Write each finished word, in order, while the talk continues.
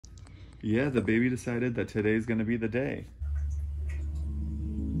Yeah, the baby decided that today's gonna be the day.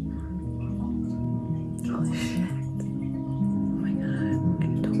 Holy shit. Oh my god. I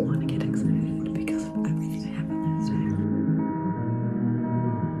don't want to get excited because of everything that happened last night.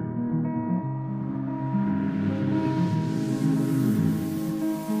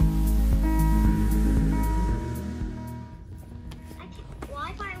 Well,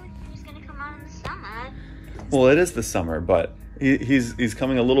 I thought he was gonna come out in the summer. Well, it is the summer, but he's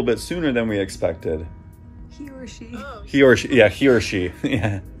coming a little bit sooner than we expected. He or she. Oh, He or she, yeah, he or she,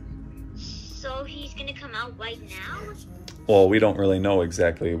 yeah. so he's gonna come out right now? Well, we don't really know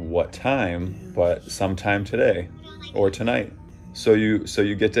exactly what time, but sometime today or tonight. So you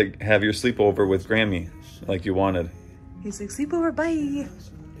get to have your sleepover with Grammy, like you wanted. He's like, sleepover, bye.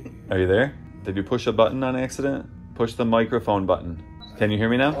 Are you there? Did you push a button on accident? Push the microphone button. Can you hear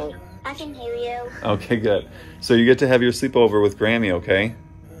me now? I can hear you. Okay, good. So you get to have your sleepover with Grammy, okay?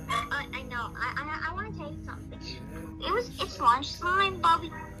 I know. I want to tell you something. It's lunchtime, but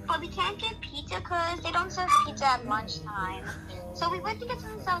we can't get pizza because they don't serve pizza at lunchtime. So we went to get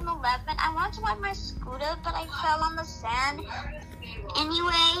some 7-Eleven. I wanted to ride my scooter, but I fell on the sand.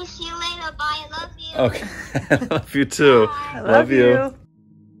 Anyway, see you later. Bye. I love you. Okay. I love you too. I love you.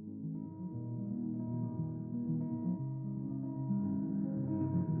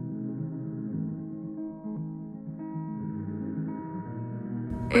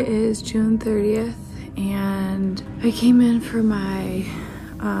 It is June 30th and I came in for my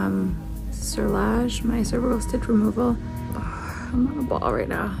cerclage, my cervical stitch removal. Oh, I'm on a ball right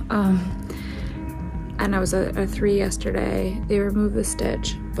now. And I was at a 3 yesterday. They removed the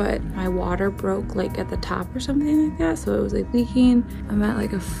stitch, but my water broke like at the top or something like that, so it was like leaking. I'm at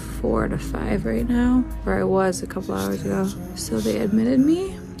like a 4 to 5 right now, where I was a couple hours ago. So they admitted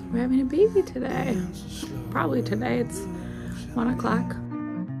me. We're having a baby today. Probably today. It's 1 o'clock.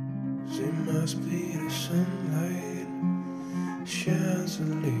 She must be the sunlight, shines a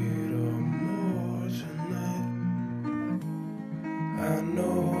little more tonight. I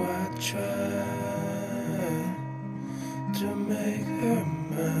know I tried to make her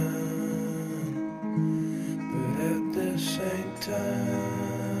mine, but at the same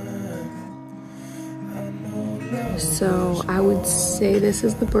time, I know love. So I would say this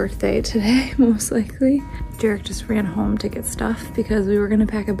is the birthday today, most likely. Derek just ran home to get stuff because we were gonna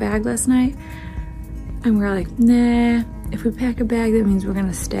pack a bag last night. And we were like, nah, if we pack a bag, that means we're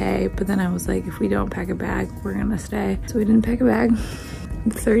gonna stay. But then I was like, if we don't pack a bag, we're gonna stay. So we didn't pack a bag.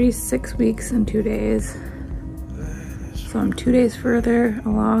 36 weeks and 2 days. So I'm 2 days further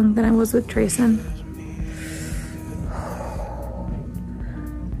along than I was with Trayson.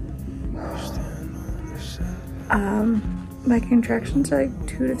 My contractions are like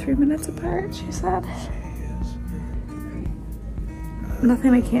 2 to 3 minutes apart, she said.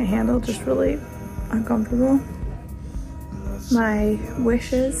 Nothing I can't handle, just really uncomfortable. My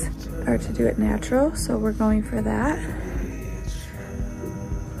wishes are to do it natural, so we're going for that.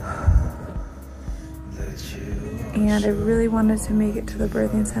 And I really wanted to make it to the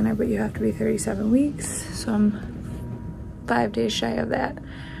birthing center, but you have to be 37 weeks, so I'm 5 days shy of that.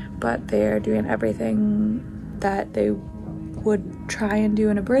 But they are doing everything that they would try and do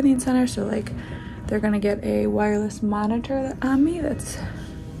in a birthing center, so like they're gonna get a wireless monitor on me that's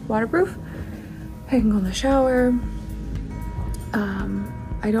waterproof. I can go in the shower.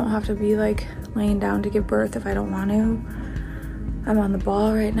 I don't have to be like laying down to give birth if I don't want to. I'm on the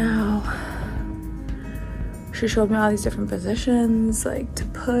ball right now. She showed me all these different positions, like to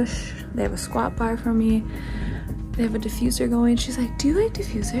push. They have a squat bar for me. They have a diffuser going. She's like, do you like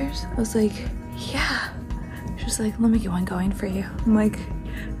diffusers? I was like, yeah. She's like, let me get one going for you. I'm like,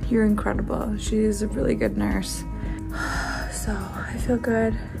 you're incredible. She's a really good nurse. So I feel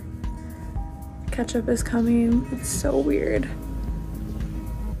good. Ketchup is coming. It's so weird.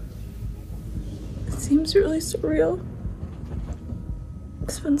 It seems really surreal.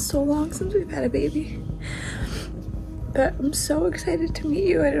 It's been so long since we've had a baby. But I'm so excited to meet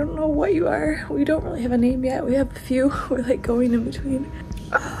you. I don't know what you are. We don't really have a name yet. We have a few. We're like going in between.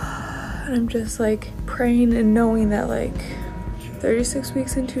 And I'm just like praying and knowing that like 36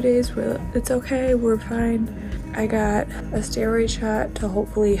 weeks and 2 days, it's okay, we're fine. I got a steroid shot to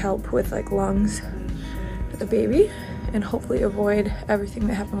hopefully help with like lungs for the baby and hopefully avoid everything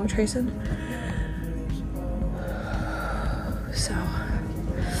that happened with Trayson. So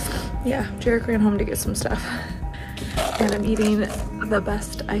yeah, Jarek ran home to get some stuff. And I'm eating the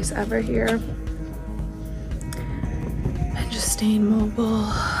best ice ever here. And just staying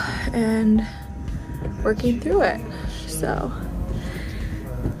mobile and working through it. So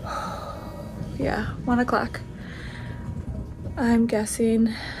yeah, 1 o'clock. I'm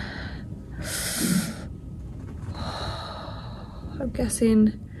guessing I'm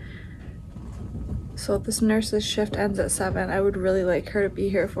guessing, so this nurse's shift ends at 7. I would really like her to be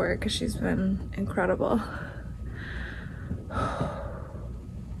here for it because she's been incredible.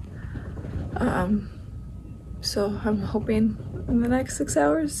 So I'm hoping in the next 6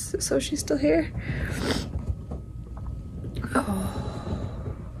 hours, so she's still here.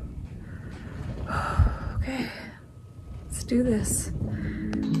 Okay, let's do this.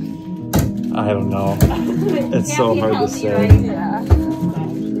 I don't know. It's so hard to say. Yeah.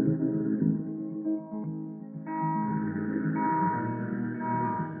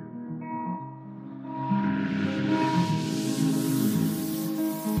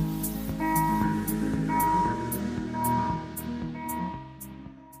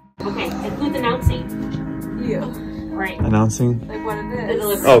 Okay, include announcing. You. Right. Announcing? Like what it The is.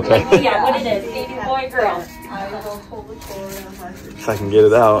 delivery. Okay. Like, yeah, what it is. Baby, boy, girl. I will pull the cord and If I can get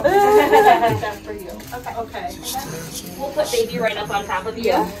it out. that's for you. Okay. Okay. We'll put baby right up on top of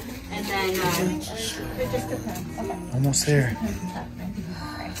you. And then, It just depends. Okay. Almost there.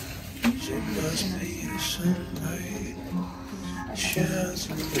 She must be somebody. Shines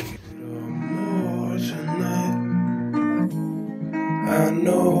a little more tonight. I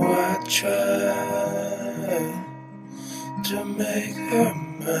know I tried to make her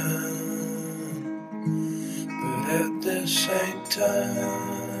mine, but at the same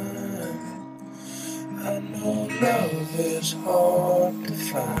time, I know love is hard to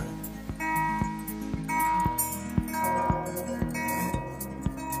find.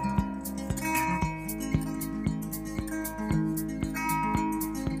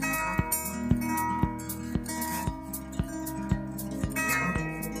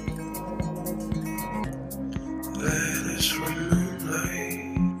 Gladys from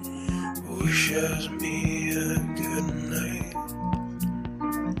moonlight wishes me a good night.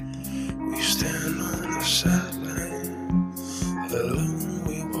 We stand on the sideline, alone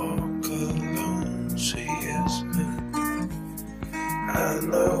we walk alone. Say yes, man. I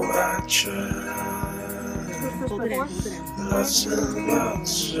know I tried lots and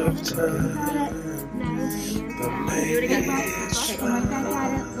lots of time, but maybe it's fine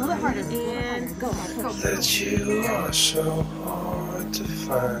that you are so hard to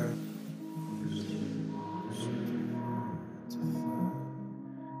find.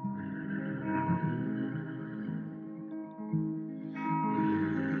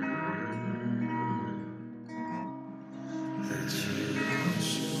 That you are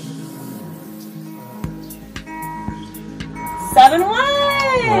so 7-1.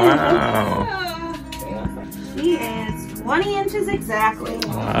 Wow. She is 20 inches exactly.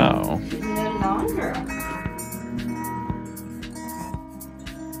 Wow. She's a long girl.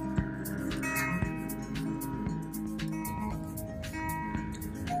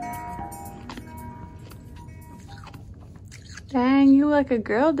 Dang, you like a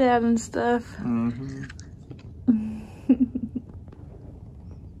girl dad and stuff. Mm-hmm.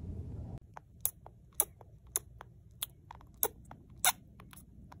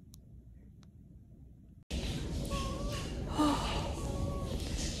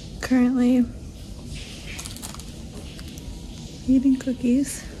 Currently eating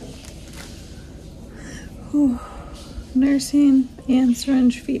cookies. Whew. Nursing and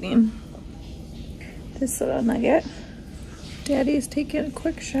syringe feeding this little nugget. Daddy's taking a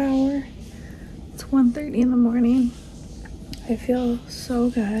quick shower. It's 1:30 in the morning. I feel so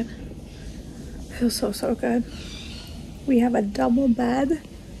good. I feel so good. We have a double bed.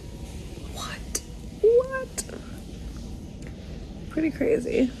 What? Pretty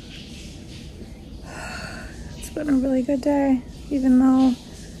crazy. It's been a really good day, even though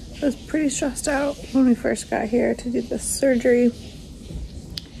I was pretty stressed out when we first got here to do this surgery.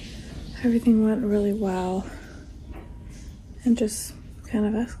 Everything went really well and just kind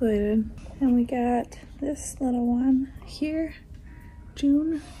of escalated. And we got this little one here,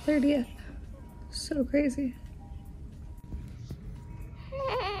 June 30th. So crazy.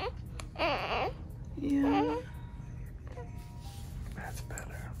 Yeah. That's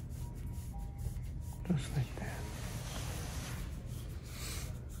better. Just like that.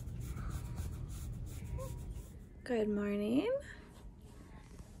 Good morning.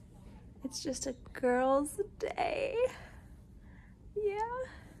 It's just a girl's day. Yeah.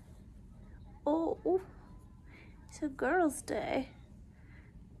 Oh, it's a girl's day.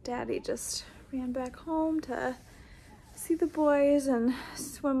 Daddy just ran back home to see the boys and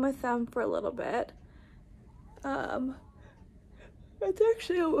swim with them for a little bit. It's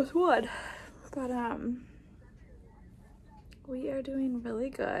actually almost 1, but we are doing really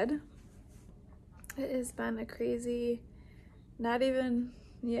good. It has been a crazy, not even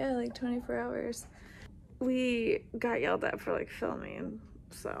Yeah, like 24 hours. We got yelled at for like filming,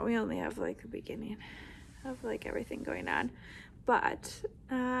 so we only have like the beginning of like everything going on. But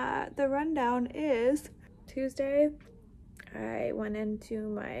the rundown is Tuesday, I went into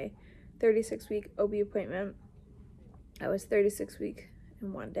my 36-week OB appointment. I was 36 weeks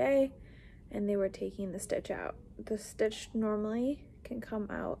in one day, and they were taking the stitch out. The stitch normally can come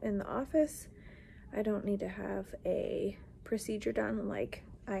out in the office. I don't need to have a procedure done like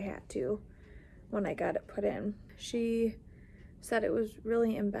I had to when I got it put in. She said it was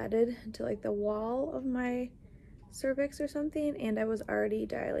really embedded into like the wall of my cervix or something, and I was already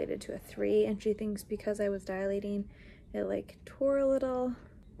dilated to a 3, and she thinks because I was dilating it like tore a little.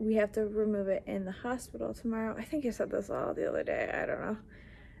 We have to remove it in the hospital tomorrow. I think I said this all the other day, I don't know.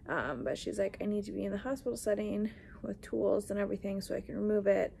 But she's like, I need to be in the hospital setting with tools and everything so I can remove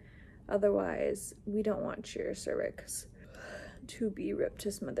it. Otherwise, we don't want your cervix to be ripped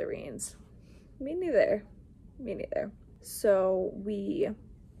to smithereens. Me neither. Me neither. So we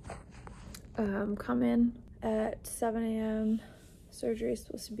come in at 7 a.m. Surgery is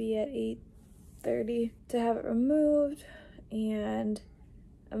supposed to be at 8:30 to have it removed, and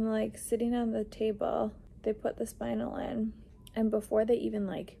I'm like sitting on the table. They put the spinal in, and before they even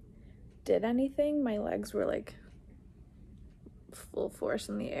like did anything, my legs were like full force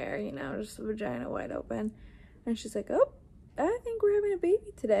in the air, you know, just the vagina wide open. And she's like, oh, I think we're having a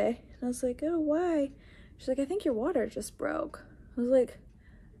baby today. And I was like, oh, why? She's like, I think your water just broke. I was like,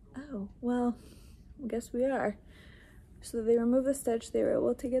 oh, well, I guess we are. So they removed the stitch, they were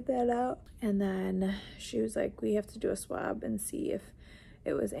able to get that out. And then she was like, we have to do a swab and see if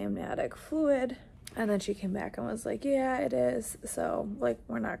it was amniotic fluid. And then she came back and was like, yeah, it is. So like,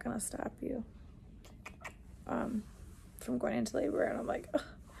 we're not gonna stop you from going into labor. And I'm like, ugh,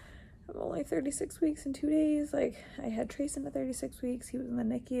 I'm only 36 weeks and 2 days. Like, I had Trace into 36 weeks. He was in the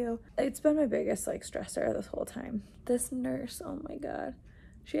NICU. It's been my biggest like stressor this whole time. This nurse, oh my God.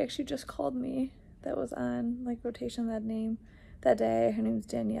 She actually just called me. That was on like rotation that day. Her name's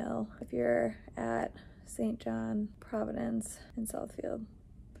Danielle. If you're at St. John Providence in Southfield,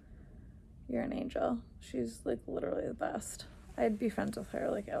 you're an angel. She's like literally the best. I'd be friends with her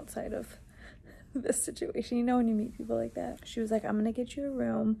like outside of this situation, you know, when you meet people like that. She was like, I'm gonna get you a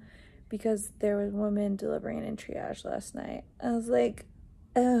room because there was a woman delivering in triage last night. I was like,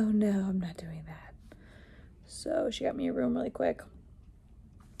 oh no, I'm not doing that. So she got me a room really quick,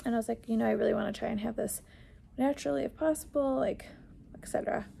 and I was like, you know, I really want to try and have this naturally if possible, like,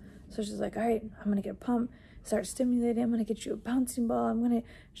 etc. So she's like, all right, I'm gonna get a pump, start stimulating, I'm gonna get you a bouncing ball,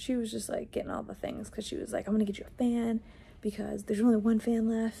 she was just like getting all the things, because she was like, I'm gonna get you a fan because there's only one fan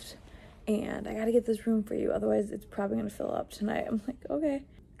left, and I gotta get this room for you, otherwise it's probably gonna fill up tonight. I'm like, okay.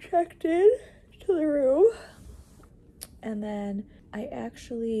 Checked in to the room, and then I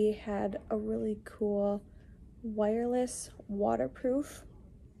actually had a really cool wireless waterproof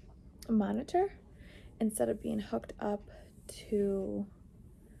monitor instead of being hooked up to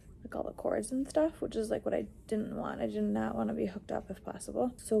like all the cords and stuff, which is like what I didn't want. I did not want to be hooked up if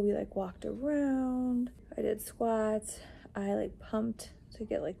possible. So we like walked around, I did squats, I like pumped to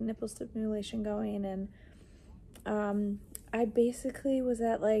get like nipple stimulation going, and I basically was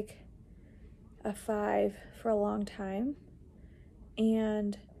at like a 5 for a long time,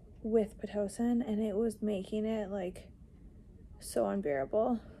 and with Pitocin, and it was making it like so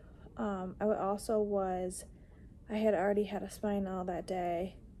unbearable. I had already had a spinal that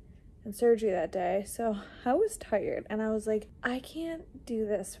day and surgery that day, so I was tired, and I was like, I can't do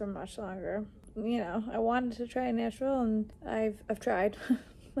this for much longer. You know, I wanted to try natural, and I've tried.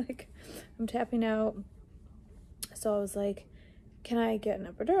 Like, I'm tapping out. So I was like, can I get an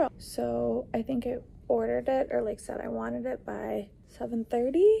epidural? So I think I ordered it, or like said I wanted it by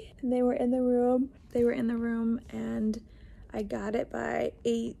 7:30, and they were in the room, and I got it by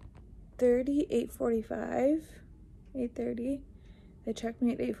 8:45. They checked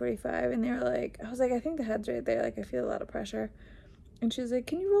me at 8:45, and they were like, I was like, I think the head's right there, like I feel a lot of pressure. And she's like,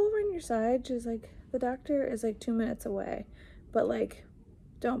 can you roll over on your side? She's like, the doctor is like 2 minutes away, but like,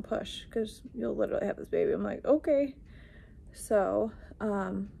 don't push because you'll literally have this baby. I'm like, okay. So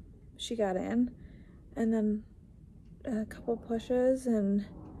she got in, and then a couple pushes, and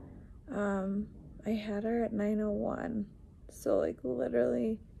I had her at 9:01. So like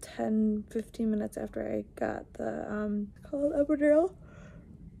literally 10-15 minutes after I got the called epidural,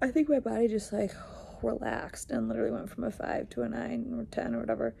 I think my body just like relaxed and literally went from a 5 to a 9 or 10 or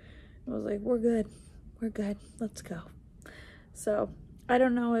whatever. I was like, we're good, let's go. So I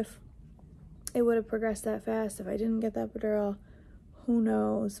don't know if it would have progressed that fast if I didn't get the epidural. Who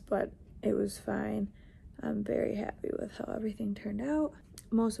knows, but it was fine. I'm very happy with how everything turned out.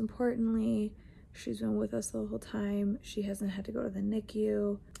 most importantly, she's been with us the whole time. She hasn't had to go to the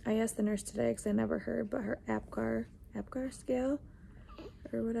NICU. I asked the nurse today because I never heard, but her APGAR scale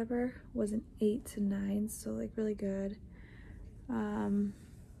or whatever was an 8 to 9, so like really good.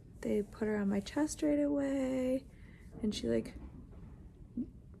 They put her on my chest right away, and she like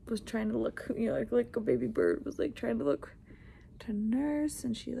was trying to look, you know, like a baby bird was like trying to look to nurse,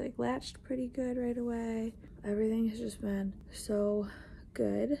 and she like latched pretty good right away. Everything has just been so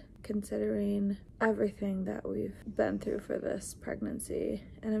good considering everything that we've been through for this pregnancy,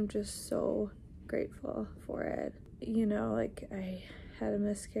 and I'm just so grateful for it. You know, like I had a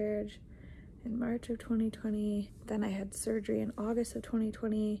miscarriage in March of 2020, then I had surgery in August of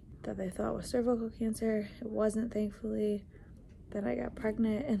 2020 that they thought was cervical cancer. It wasn't, thankfully. Then I got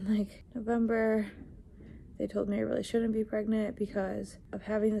pregnant in like November. They told me I really shouldn't be pregnant because of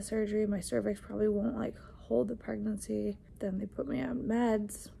having the surgery. My cervix probably won't like hold the pregnancy. Then they put me on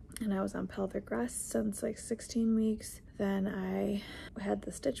meds, and I was on pelvic rest since like 16 weeks. Then I had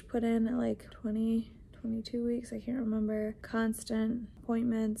the stitch put in at like 22 weeks, I can't remember. Constant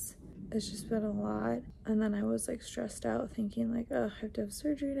appointments. It's just been a lot. And then I was like stressed out thinking like, oh, I have to have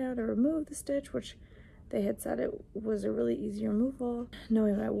surgery now to remove the stitch, which they had said it was a really easy removal.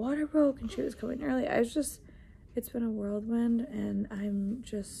 Knowing my water broke and she was coming early, it's been a whirlwind, and I'm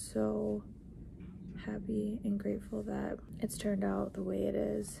just so happy and grateful that it's turned out the way it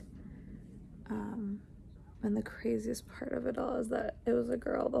is. And the craziest part of it all is that it was a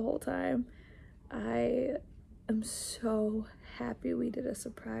girl the whole time. I am so happy we did a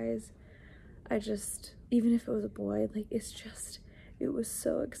surprise. Even if it was a boy, like it was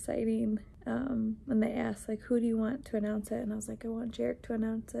so exciting. When they asked like, who do you want to announce it? And I was like, I want Jarek to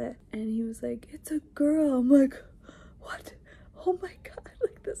announce it. And he was like, it's a girl. I'm like, what? Oh my God,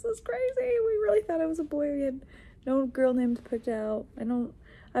 like this is crazy. We really thought it was a boy. We had no girl names picked out.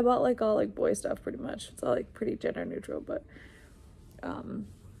 I bought like all like boy stuff pretty much. It's all like pretty gender neutral, but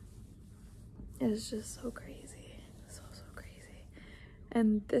it's just so crazy. So crazy.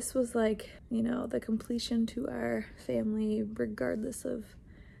 And this was like, you know, the completion to our family regardless of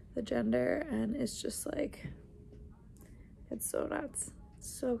the gender, and it's just like, it's so nuts,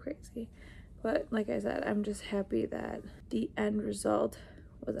 so crazy. But like I said, I'm just happy that the end result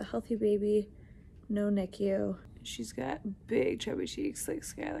was a healthy baby, no NICU. She's got big chubby cheeks like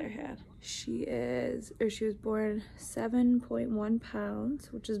Skylar had. She was born 7.1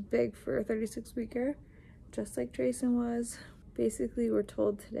 pounds, which is big for a 36-weeker, just like Drayson was. Basically, we're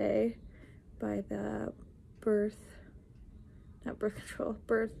told today by the birth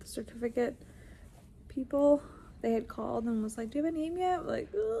certificate people, they had called and was like, do you have a name yet? We're like,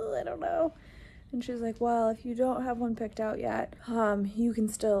 I don't know. And she's like, well, if you don't have one picked out yet, you can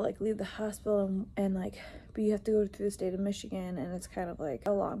still like leave the hospital and like, but you have to go through the state of Michigan, and it's kind of like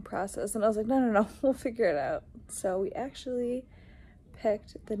a long process. And I was like, no, we'll figure it out. So we actually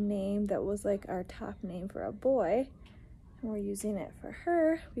picked the name that was like our top name for a boy, and we're using it for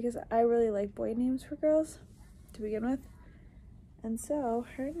her because I really like boy names for girls to begin with. And so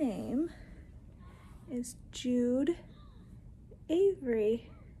her name is Jude Avery.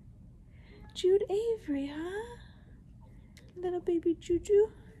 Jude Avery, huh? Little baby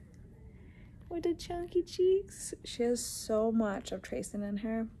Juju with the chunky cheeks. She has so much of Trayson in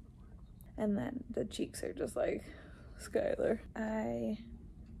her. And then the cheeks are just like Skylar. I'm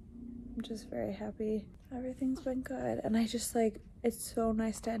just very happy. Everything's been good. And I just like, it's so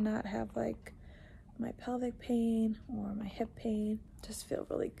nice to not have like my pelvic pain or my hip pain. Just feel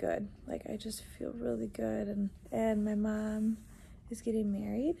really good. Like I just feel really good. And my mom is getting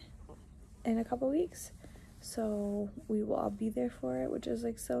married in a couple weeks, so we will all be there for it, which is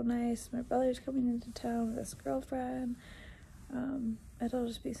like so nice. My brother's coming into town with his girlfriend. It'll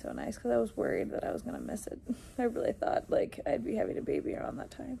just be so nice because I was worried that I was gonna miss it. I really thought like I'd be having a baby around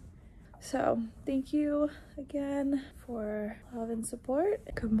that time. So thank you again for love and support.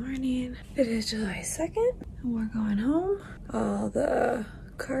 Good morning. It is July 2nd and we're going home. All the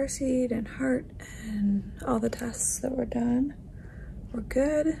car seat and heart and all the tests that were done were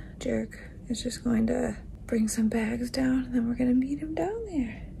good. Jarek is just going to bring some bags down, and then we're gonna meet him down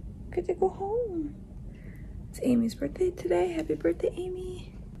there. Good to go home. It's Amy's birthday today. Happy birthday,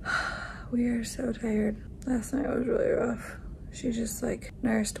 Amy. We are so tired. Last night was really rough. She just like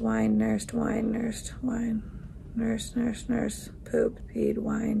nursed, whined, nursed, whined, nursed, whined, nurse, nurse, nurse, pooped, peed,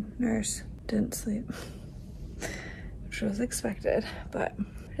 whined, nurse, didn't sleep. Which was expected, but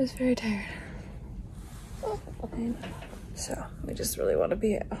I was very tired. And so we just really want to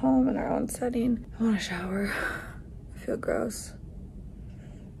be at home in our own setting. I want to shower. I feel gross.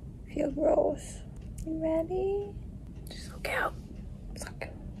 You ready? Just look out. Suck.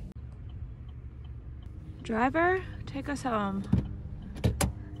 Driver, take us home.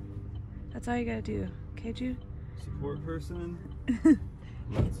 That's all you gotta do. Okay, Jude? Support person.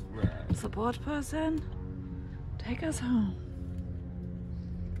 Let's ride. Support person, take us home.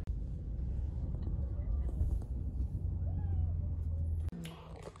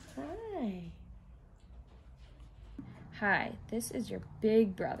 Hi. Hi, this is your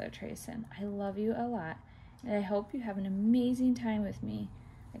big brother, Trayson. I love you a lot, and I hope you have an amazing time with me.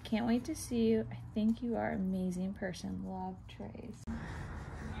 I can't wait to see you. I think you are an amazing person. Love, Trace.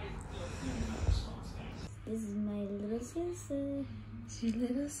 This is my little sister. It's your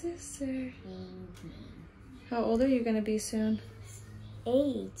little sister. How old are you gonna be soon?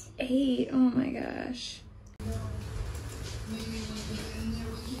 8. 8. Oh my gosh.